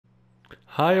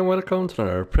Hi and welcome to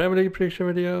another Premier League prediction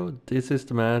video. This is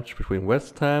the match between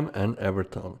West Ham and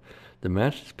Everton. The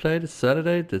match is played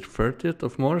Saturday the 30th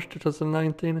of March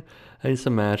 2019 and it's a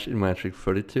match in matchweek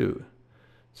 32.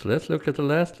 So let's look at the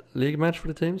last league match for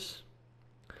the teams.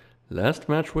 Last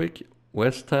match week,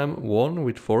 West Ham won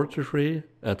with 4-3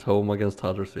 at home against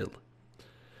Huddersfield.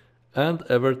 And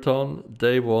Everton,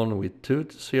 they won with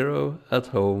 2-0 at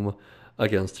home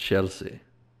against Chelsea.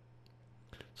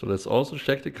 So let's also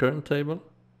check the current table.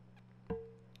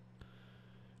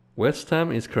 West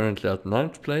Ham is currently at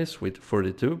 9th place with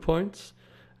 42 points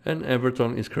and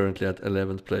Everton is currently at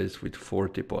 11th place with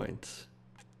 40 points.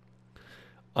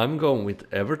 I'm going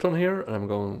with Everton here and I'm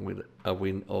going with a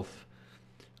win of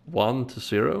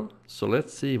 1-0. So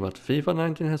let's see what FIFA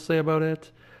 19 has to say about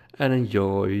it and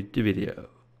enjoy the video.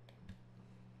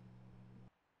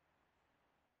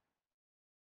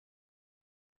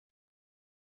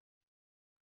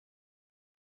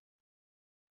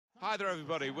 Hi there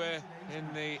everybody, we're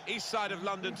in the east side of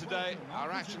London today.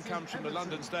 Our action comes from the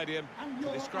London Stadium.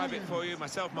 To describe it for you,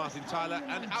 myself, Martin Tyler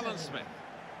and Alan Smith.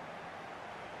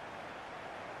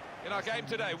 In our game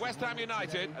today, West Ham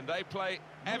United, and they play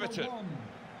Everton.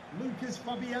 Lucas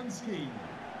Fabianski.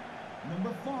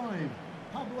 Number 5,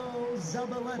 Pablo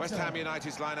Zabaleta. West Ham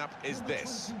United's lineup is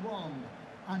this.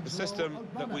 The system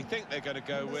that we think they're going to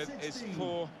go with is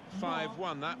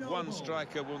 4-5-1. That one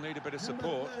striker will need a bit of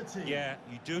support. Yeah,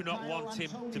 you do not want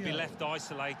him to be left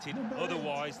isolated.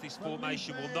 Otherwise, this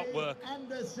formation will not work.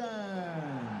 Anderson.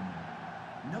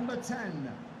 Number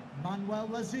 10, Manuel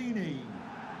Lazzini.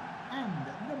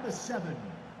 And number 7,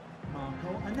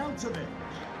 Marco Arnautovic.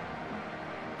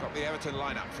 Got the Everton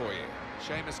lineup for you.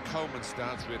 Seamus Coleman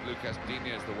starts with Lucas Digne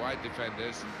as the wide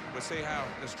defenders. We'll see how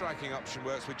the striking option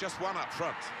works with just one up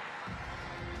front.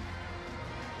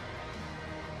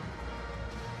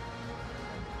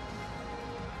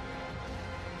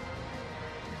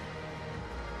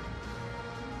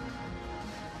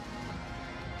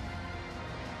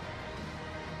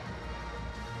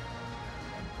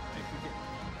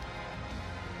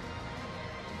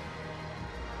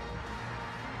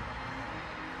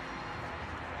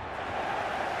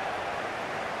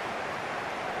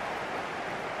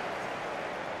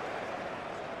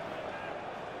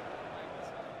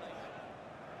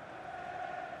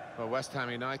 Well, West Ham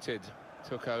United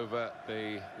took over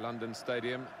the London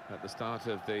Stadium at the start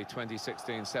of the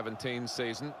 2016-17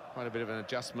 season. Quite a bit of an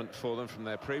adjustment for them from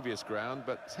their previous ground,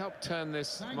 but it's helped turn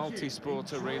this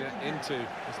multi-sport arena into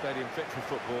a stadium fit for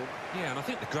football. Yeah, and I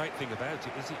think the great thing about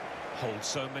it is it holds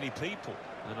so many people.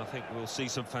 And I think we'll see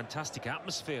some fantastic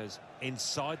atmospheres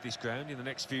inside this ground in the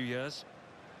next few years.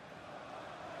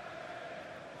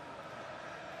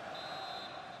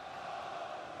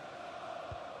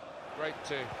 Great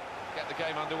to get the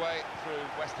game underway through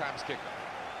West Ham's kickoff.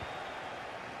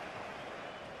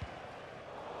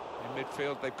 In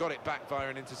midfield, they've got it back via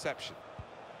an interception.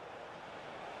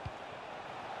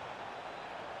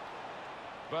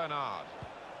 Bernard.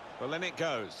 Well, in it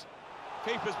goes.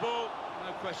 Keeper's ball,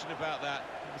 no question about that.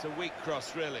 It's a weak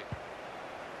cross, really.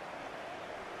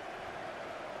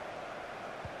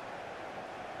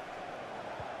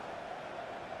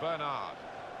 Bernard.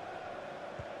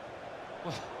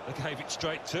 Well, they gave it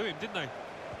straight to him, didn't they?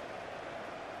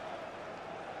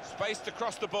 Spaced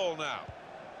across the ball now.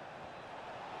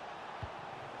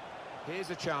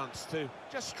 Here's a chance to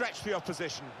just stretch the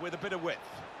opposition with a bit of width.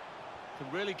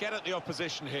 Can really get at the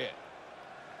opposition here.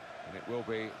 And it will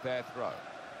be their throw.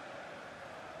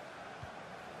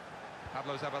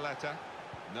 Pablo Zabaleta.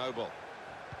 Noble.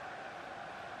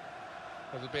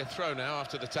 There'll be a throw now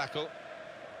after the tackle.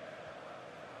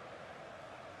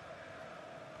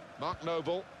 Mark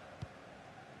Noble.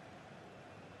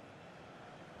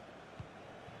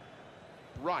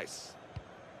 Rice.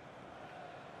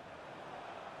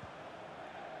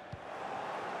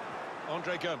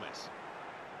 Andre Gomez.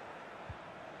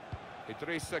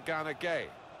 Idrissa Gana Gueye.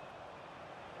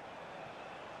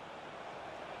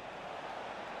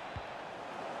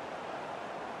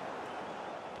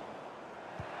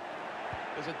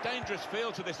 There's a dangerous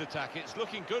feel to this attack. It's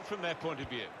looking good from their point of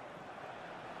view.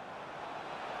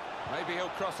 Maybe he'll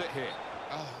cross it here.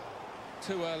 Oh,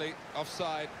 too early,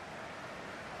 offside.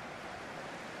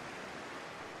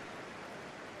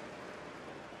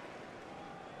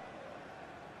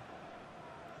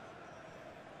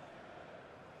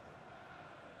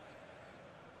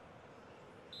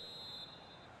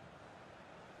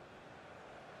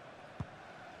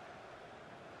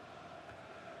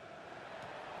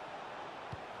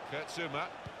 Kurt Zouma.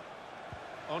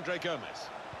 Andre Gomez.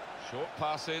 Short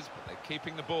passes, but they're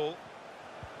keeping the ball.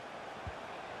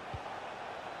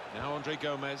 Now Andre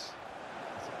Gomez.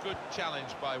 It's a Good challenge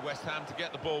by West Ham to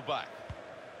get the ball back.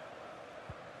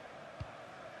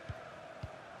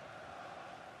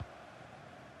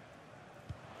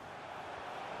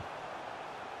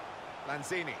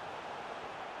 Lanzini.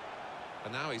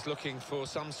 And now he's looking for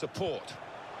some support.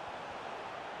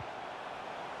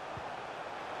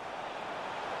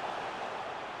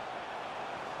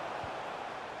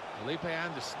 Felipe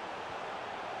Anderson.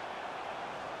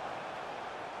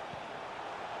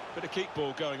 Bit of keep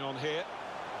ball going on here.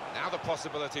 Now the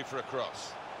possibility for a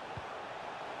cross.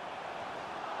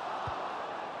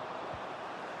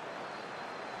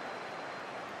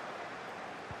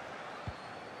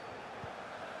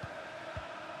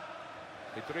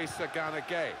 Idrissa Gana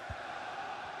Gueye.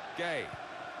 Gueye.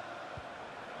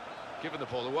 Given the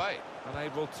ball away.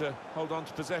 Unable to hold on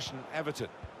to possession, Everton.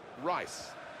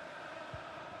 Rice.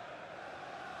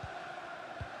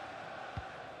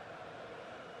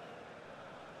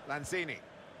 Lanzini.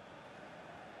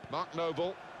 Mark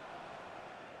Noble.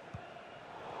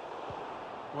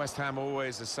 West Ham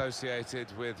always associated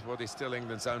with what is still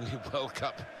England's only World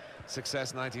Cup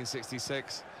success,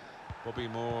 1966. Bobby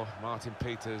Moore, Martin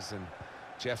Peters and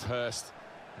Jeff Hurst.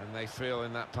 And they feel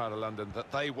in that part of London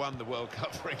that they won the World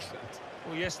Cup for England.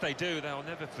 Well, yes, they do. They'll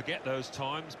never forget those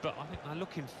times, but I think they're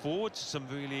looking forward to some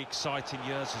really exciting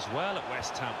years as well at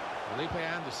West Ham. Felipe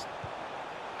Anderson.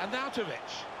 And Arnautovic.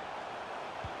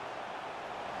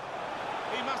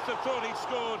 He must have thought he'd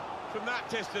scored from that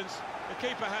distance. The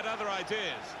keeper had other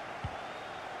ideas.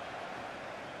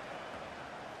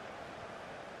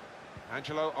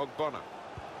 Angelo Ogbonna.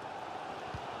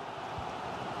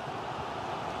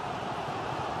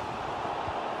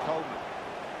 Coleman.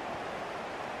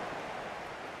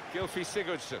 Gylfi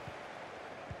Sigurdsson.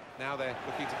 Now they're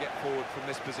looking to get forward from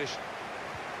this position.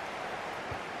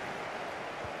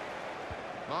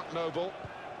 Mark Noble.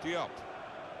 Diop.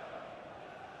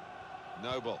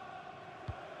 Noble.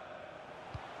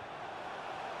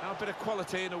 Now a bit of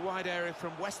quality in a wide area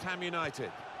from West Ham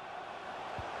United.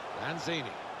 Lanzini.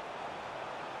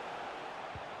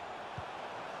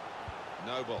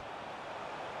 Noble.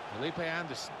 Felipe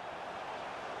Anderson.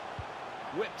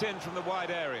 Whipped in from the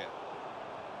wide area.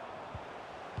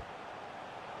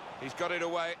 He's got it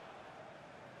away.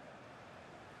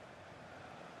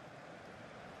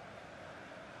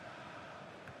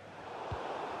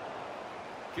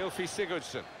 Gylfi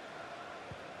Sigurdsson.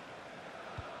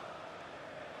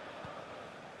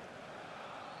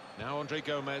 Now Andre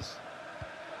Gomez.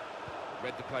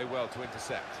 Read the play well to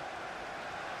intercept.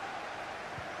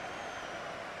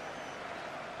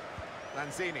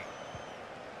 Lanzini.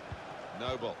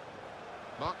 Noble.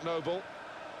 Mark Noble.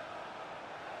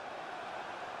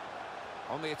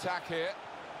 On the attack here.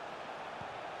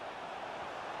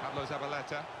 Pablo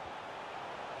Zabaleta.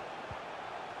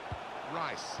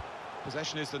 Rice.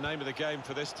 Possession is the name of the game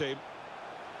for this team.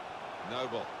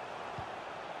 Noble.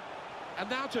 And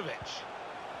Arnautovic.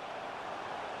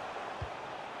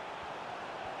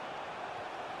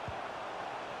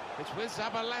 It's with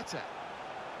Zabaleta.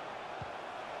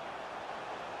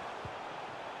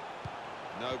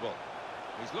 Noble.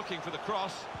 He's looking for the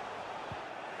cross.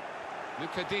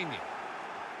 Lucadini.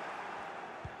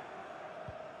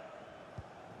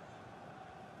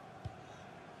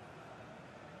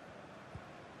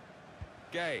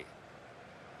 Gueye.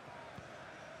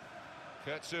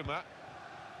 Kurt Zouma.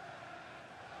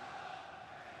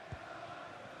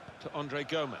 To Andre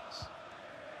Gomez.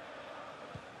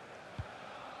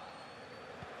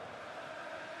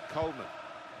 Coleman.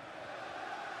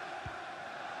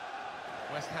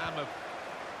 West Ham have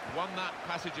won that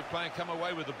passage of play and come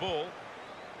away with the ball.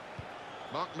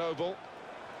 Mark Noble.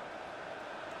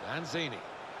 Lanzini.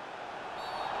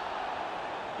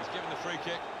 He's given the free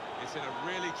kick. It's in a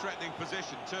really threatening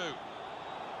position too.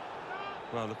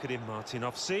 Well, look at him, Martin.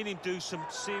 I've seen him do some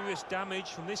serious damage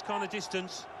from this kind of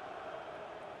distance.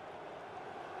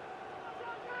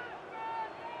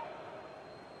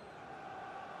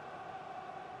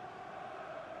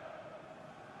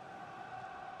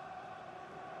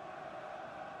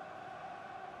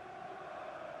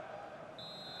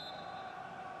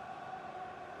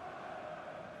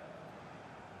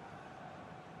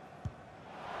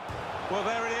 Well,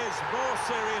 there it is, more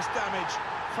serious damage.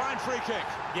 Fine free kick.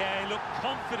 Yeah, he looked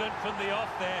confident from the off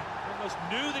there. Almost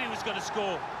knew that he was going to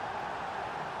score.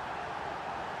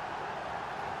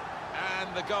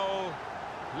 And the goal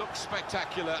looks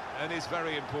spectacular and is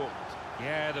very important.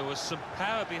 Yeah, there was some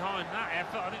power behind that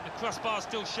effort. I think the crossbar's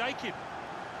still shaking.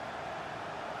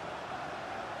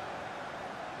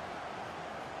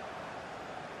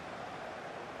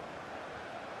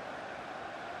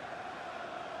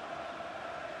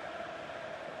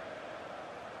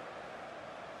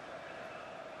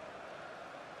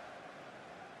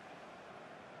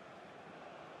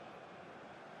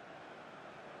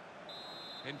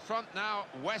 In front now,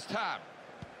 West Ham.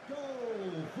 Goal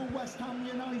for West Ham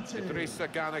United.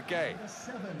 Idrissa Gana Gueye. Number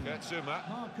 7, Kurt Zouma.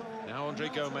 Marco Now Andre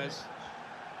Arnautovic. Gomez.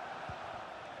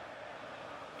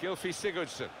 Gylfi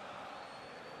Sigurdsson.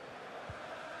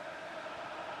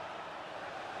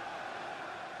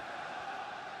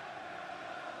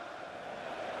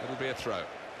 It'll be a throw.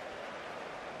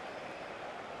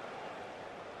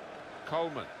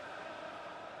 Coleman.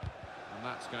 And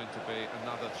that's going to be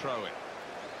another throw-in.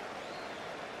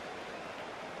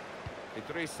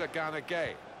 Idrissa Gana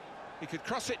Gueye. He could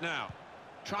cross it now,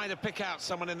 trying to pick out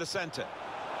someone in the centre.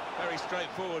 Very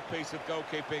straightforward piece of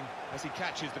goalkeeping as he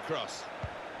catches the cross.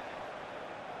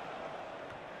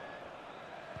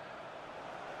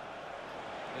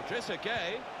 Idrissa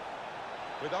Gueye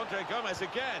with Andre Gomez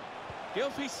again.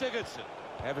 Gylfi Sigurdsson.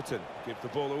 Everton give the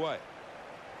ball away.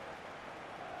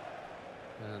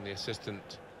 And the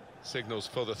assistant signals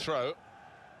for the throw.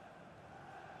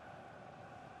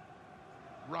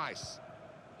 Rice.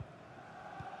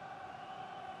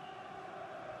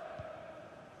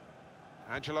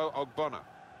 Angelo Ogbonna.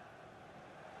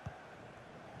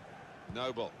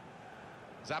 Noble.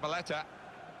 Zabaleta.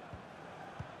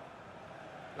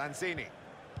 Lanzini.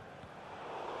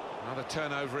 Another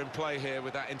turnover in play here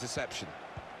with that interception.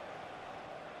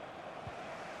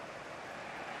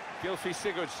 Gylfi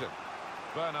Sigurdsson.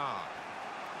 Bernard.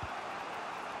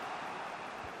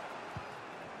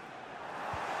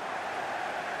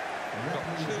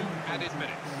 Got 2 added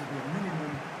minutes. There will be a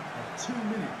minimum of 2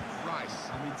 minutes. Rice.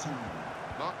 Added time.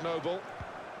 Mark Noble.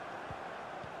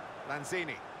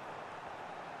 Lanzini.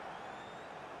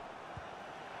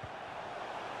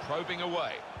 Probing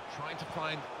away, trying to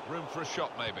find room for a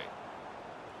shot maybe.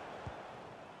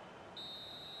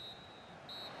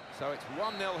 So it's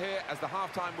 1-0 here as the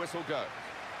half-time whistle goes.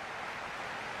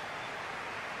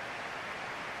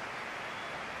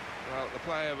 Well, the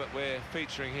player that we're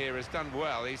featuring here has done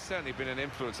well. He's certainly been an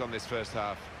influence on this first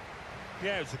half.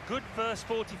 Yeah, it was a good first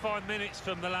 45 minutes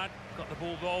from the lad. Got the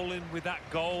ball rolling with that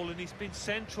goal, and he's been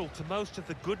central to most of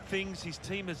the good things his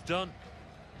team has done.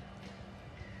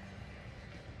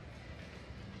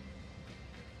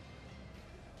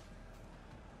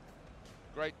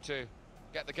 Great to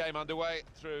get the game underway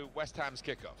through West Ham's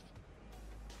kickoff.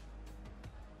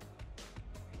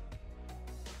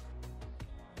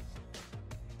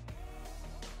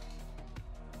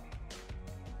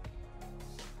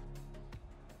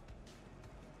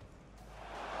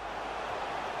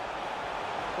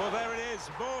 Well, there it is,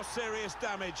 more serious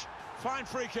damage. Fine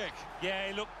free kick. Yeah,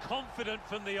 he looked confident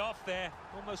from the off there.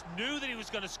 Almost knew that he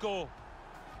was going to score.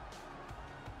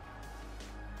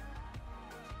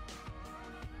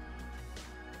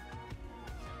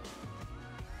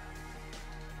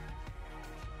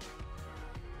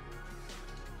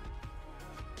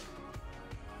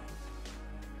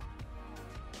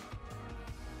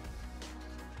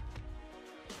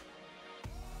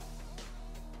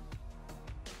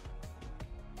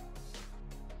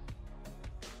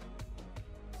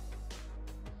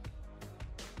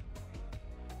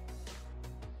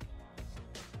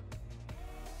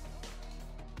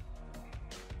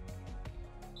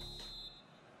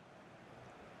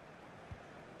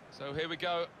 So here we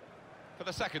go for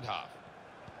the second half.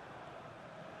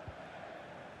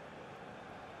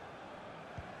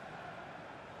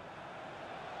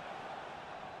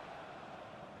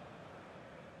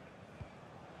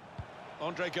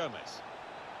 Andre Gomez.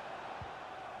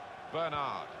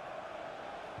 Bernard.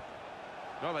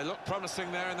 Well, they look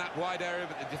promising there in that wide area,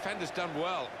 but the defender's done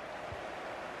well.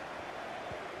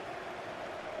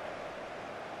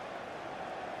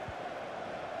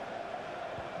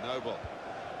 Noble.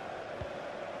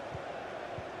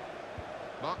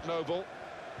 Mark Noble.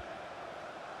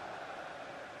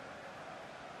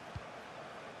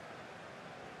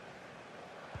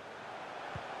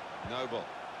 Noble.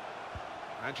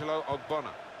 Angelo Ogbonna.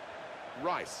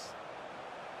 Rice.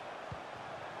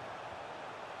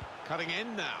 Cutting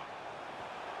in now.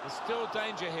 There's still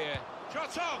danger here.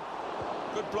 Shot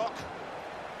on! Good block.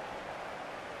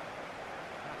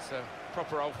 That's a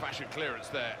proper old-fashioned clearance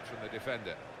there from the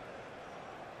defender.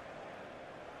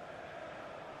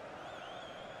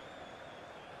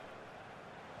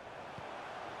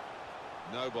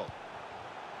 Noble.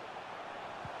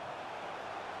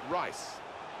 Rice.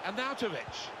 Arnautovic.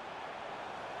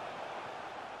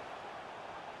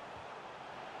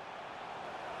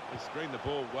 He screened the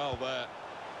ball well there.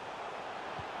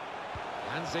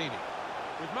 Lanzini.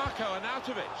 With Marco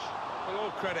Arnautovic. Well,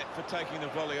 all credit for taking the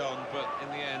volley on, but in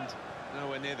the end,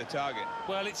 nowhere near the target.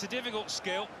 Well, it's a difficult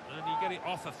skill, and you get it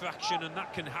off a fraction, and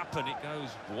that can happen. It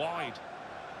goes wide.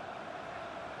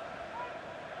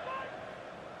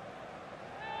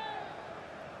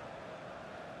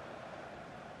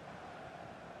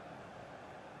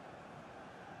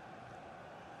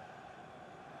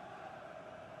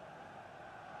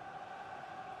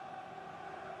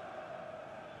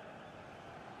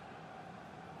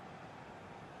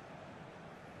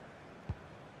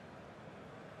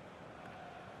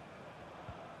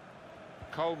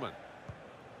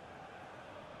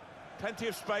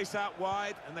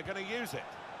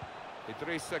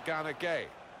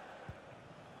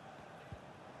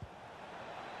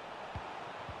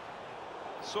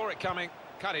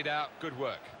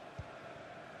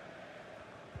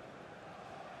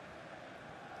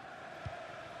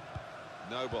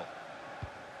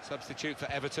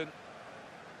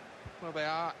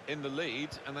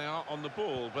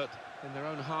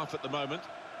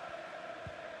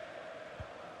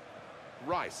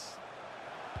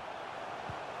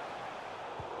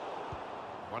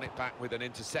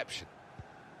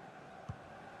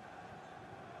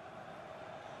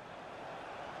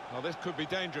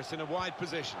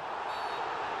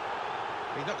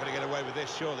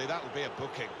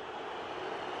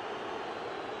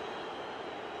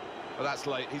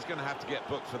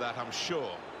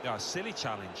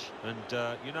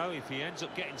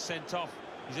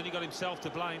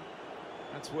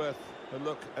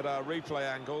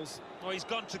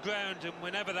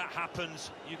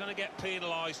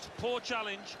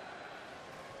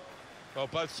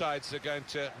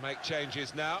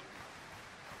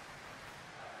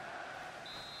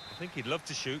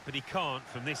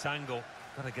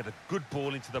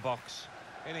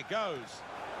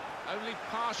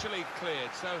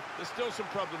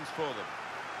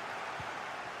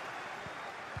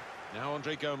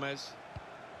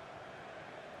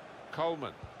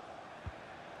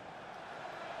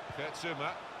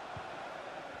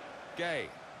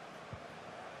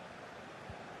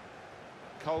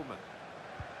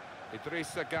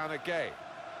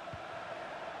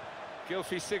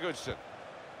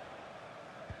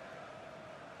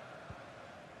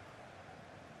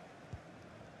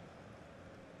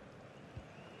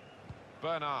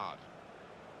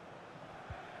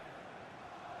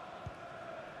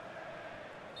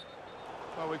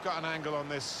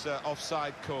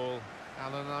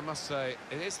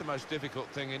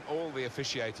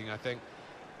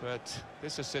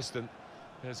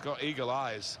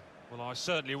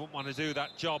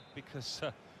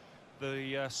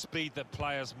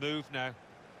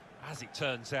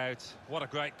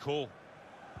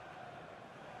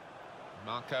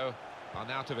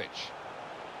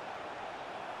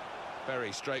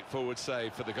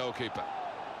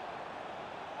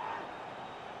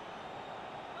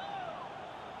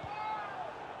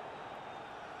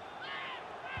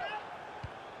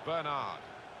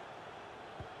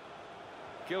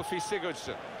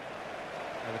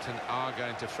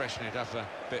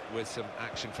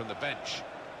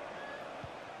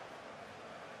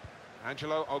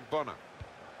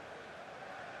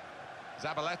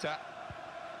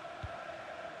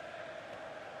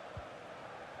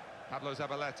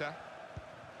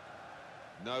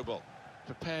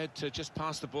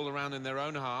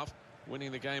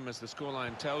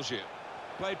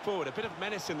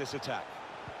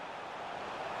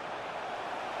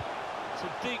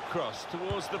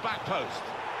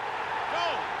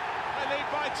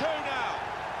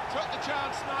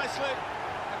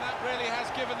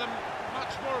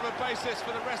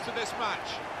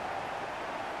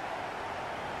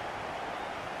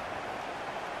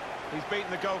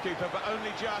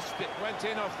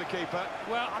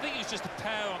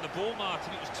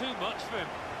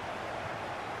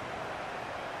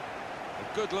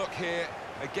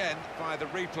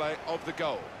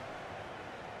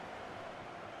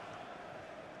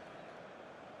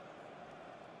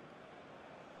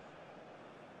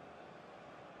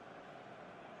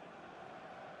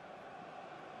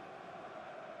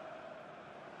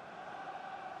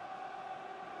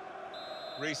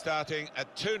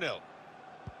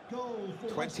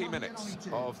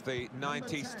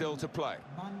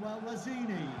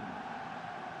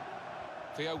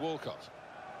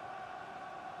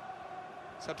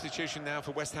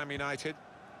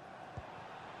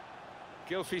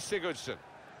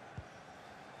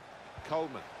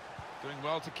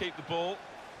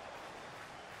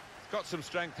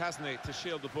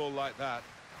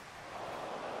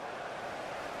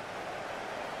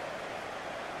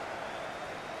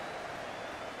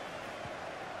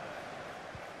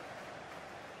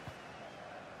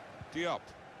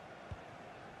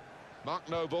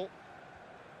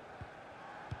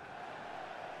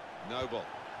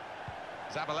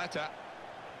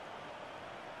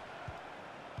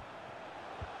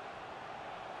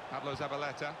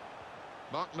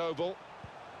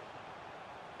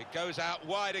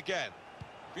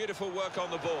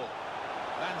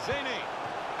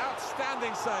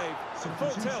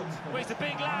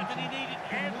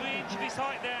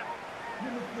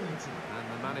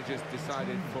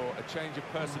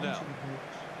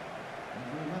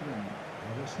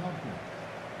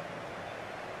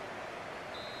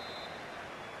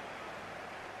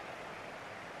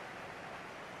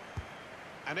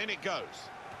 And in it goes.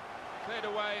 Cleared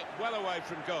away, well away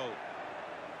from goal.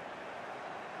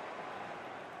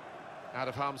 Out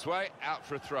of harm's way, out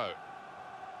for a throw.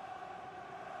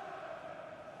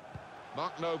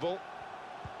 Mark Noble.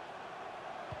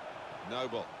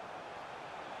 Noble.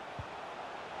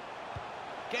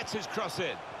 Gets his cross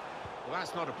in. Well,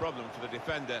 that's not a problem for the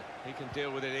defender. He can deal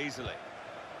with it easily.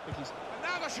 And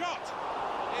now the shot!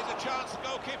 Here's a chance,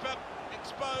 goalkeeper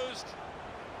exposed.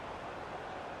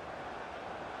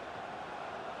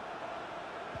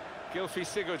 Gylfi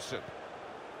Sigurdsson.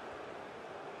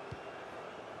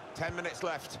 10 minutes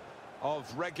left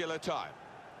of regular time.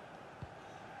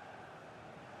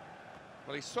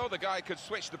 Well, he saw the guy could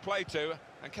switch the play to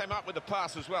and came up with the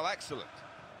pass as well. Excellent.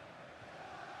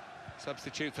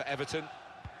 Substitute for Everton.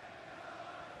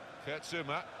 Kurt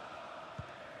Zouma.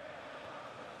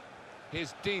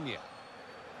 Here's Digne.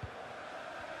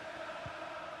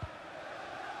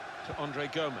 To Andre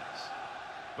Gomez.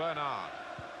 Bernard.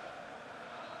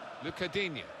 Luca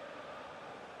Digne.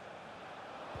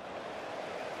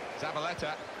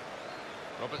 Zabaleta.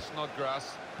 Robert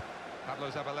Snodgrass.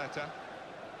 Pablo Zabaleta.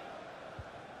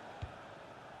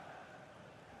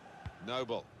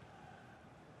 Noble.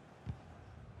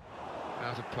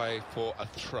 Out of play for a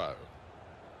throw.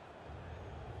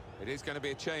 It is going to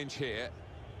be a change here,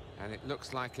 and it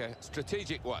looks like a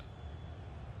strategic one.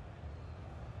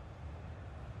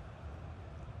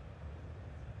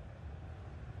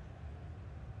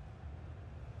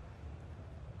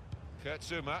 Kurt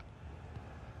Zouma.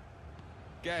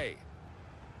 Gay.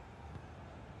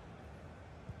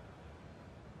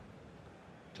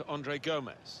 To Andre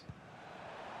Gomez.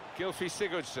 Gylfi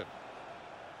Sigurdsson.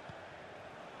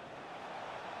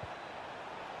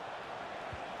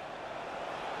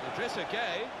 Idrissa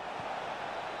Gay.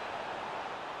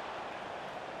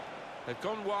 They've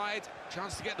gone wide.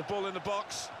 Chance to get the ball in the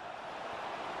box.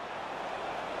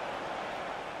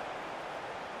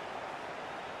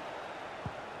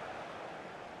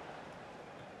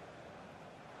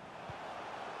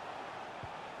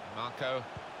 Marko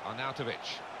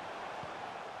Arnautovic.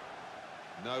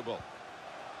 Noble.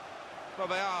 Well,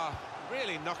 they are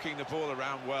really knocking the ball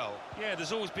around well. Yeah,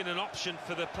 there's always been an option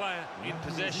for the player in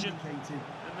possession,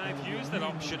 and they've used that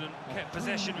option and kept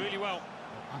possession really well.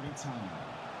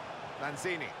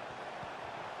 Lanzini.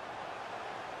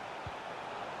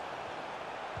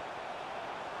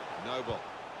 Noble.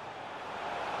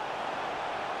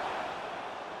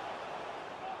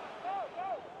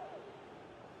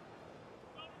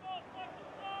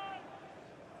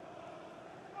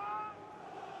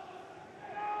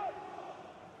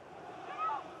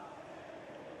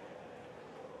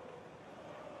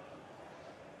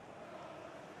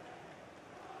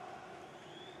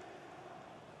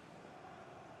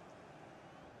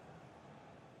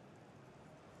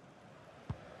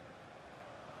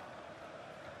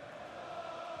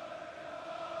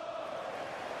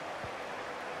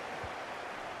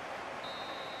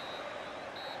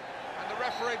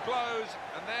 Referee blows,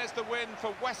 and there's the win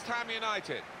for West Ham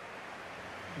United.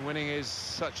 Winning is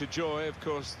such a joy. Of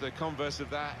course, the converse of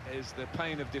that is the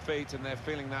pain of defeat, and they're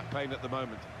feeling that pain at the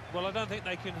moment. Well, I don't think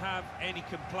they can have any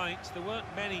complaints. There weren't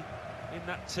many in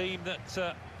that team that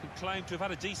could claim to have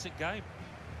had a decent game.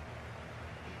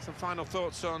 Some final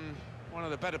thoughts on one of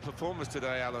the better performers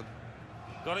today, Alan.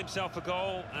 Got himself a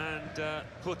goal and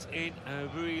put in a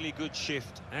really good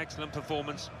shift. Excellent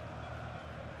performance.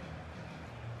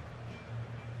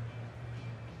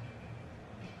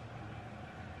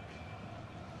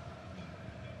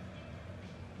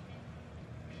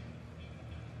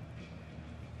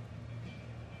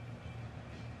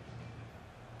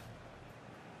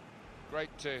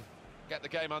 Great to get the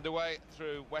game underway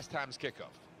through West Ham's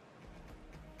kickoff.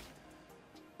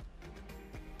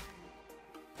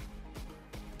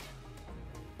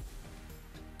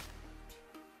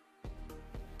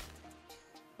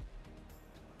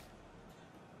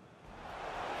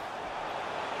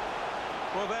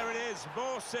 Well, there it is,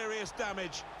 more serious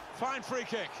damage. Fine free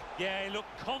kick. Yeah, he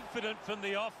looked confident from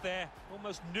the off there.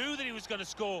 Almost knew that he was going to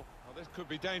score. Well, this could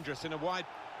be dangerous in a wide...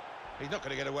 He's not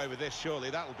going to get away with this, surely.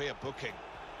 That'll be a booking.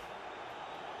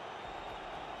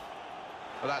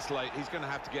 Well, that's late. He's going to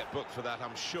have to get booked for that,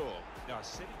 I'm sure. No, I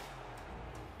see.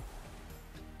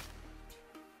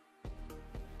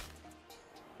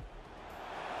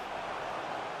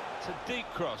 It's a deep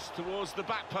cross towards the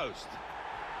back post.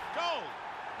 Goal!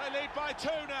 They lead by 2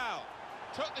 now.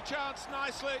 Took the chance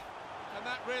nicely, and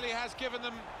that really has given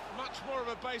them much more of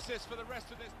a basis for the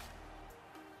rest of this.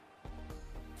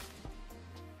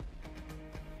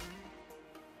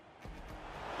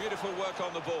 Beautiful work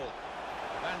on the ball.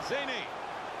 Lanzini.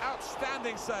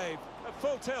 Outstanding save at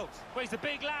full tilt. Well, he's a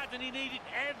big lad and he needed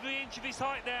every inch of his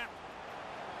height there.